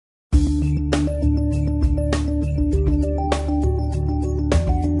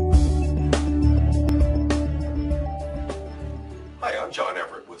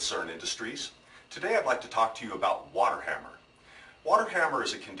Industries. Today I'd like to talk to you about water hammer. Water hammer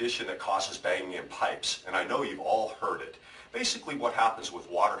is a condition that causes banging in pipes, and I know you've all heard it. Basically what happens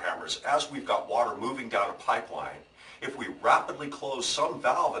with water hammer is as we've got water moving down a pipeline, if we rapidly close some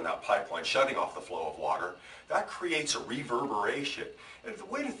valve in that pipeline shutting off the flow of water, that creates a reverberation. And the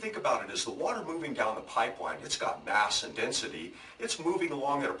way to think about it is the water moving down the pipeline, it's got mass and density, it's moving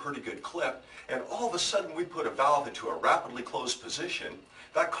along at a pretty good clip, and all of a sudden we put a valve into a rapidly closed position,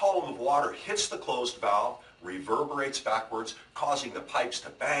 that column of water hits the closed valve, reverberates backwards, causing the pipes to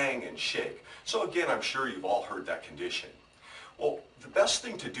bang and shake. So again, I'm sure you've all heard that condition. Well, the best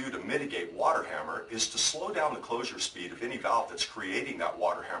thing to do to mitigate water hammer is to slow down the closure speed of any valve that's creating that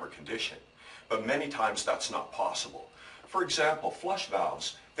water hammer condition. But many times that's not possible. For example, flush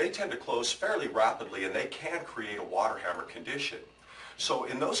valves, they tend to close fairly rapidly and they can create a water hammer condition. So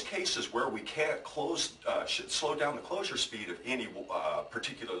in those cases where we can't slow down the closure speed of any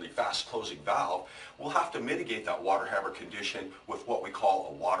particularly fast closing valve, we'll have to mitigate that water hammer condition with what we call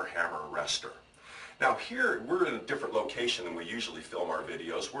a water hammer arrestor. Now here, we're in a different location than we usually film our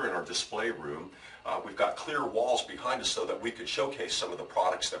videos. We're in our display room. We've got clear walls behind us so that we could showcase some of the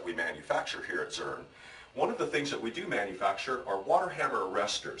products that we manufacture here at Zurn. One of the things that we do manufacture are water hammer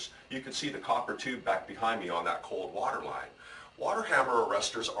arrestors. You can see the copper tube back behind me on that cold water line. Water hammer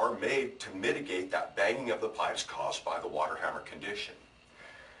arrestors are made to mitigate that banging of the pipes caused by the water hammer condition.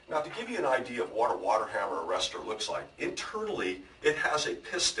 Now, to give you an idea of what a water hammer arrestor looks like, internally it has a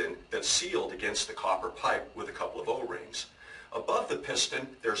piston that's sealed against the copper pipe with a couple of O-rings. Above the piston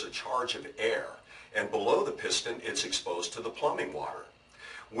there's a charge of air, and below the piston it's exposed to the plumbing water.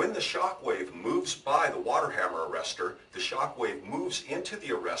 When the shock wave moves by the water hammer arrestor, the shock wave moves into the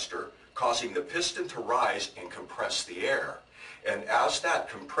arrestor, causing the piston to rise and compress the air. And as that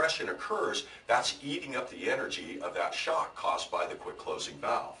compression occurs, that's eating up the energy of that shock caused by the quick closing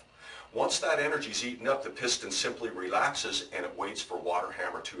valve. Once that energy is eaten up, the piston simply relaxes and it waits for water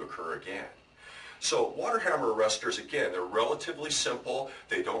hammer to occur again. So water hammer arrestors, again, they're relatively simple.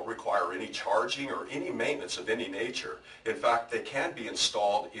 They don't require any charging or any maintenance of any nature. In fact, they can be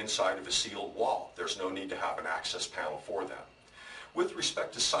installed inside of a sealed wall. There's no need to have an access panel for them. With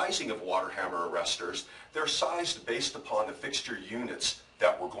respect to sizing of water hammer arrestors, they're sized based upon the fixture units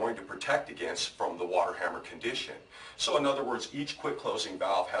that we're going to protect against from the water hammer condition. So in other words, each quick closing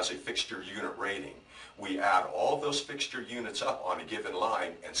valve has a fixture unit rating. We add all of those fixture units up on a given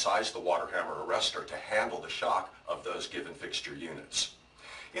line and size the water hammer arrestor to handle the shock of those given fixture units.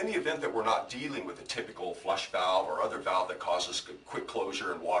 In the event that we're not dealing with a typical flush valve or other valve that causes quick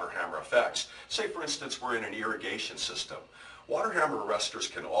closure and water hammer effects, say for instance we're in an irrigation system, water hammer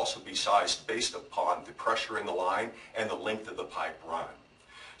arrestors can also be sized based upon the pressure in the line and the length of the pipe run.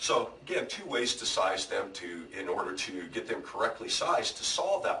 So again, two ways to size them in order to get them correctly sized to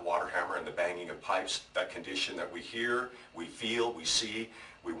solve that water hammer and the banging of pipes, that condition that we hear, we feel, we see.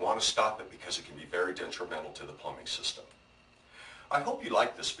 We want to stop it because it can be very detrimental to the plumbing system. I hope you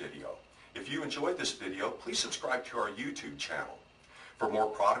liked this video. If you enjoyed this video, please subscribe to our YouTube channel. For more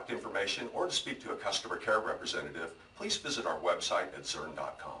product information or to speak to a customer care representative, please visit our website at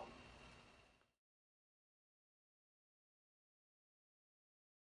zurn.com.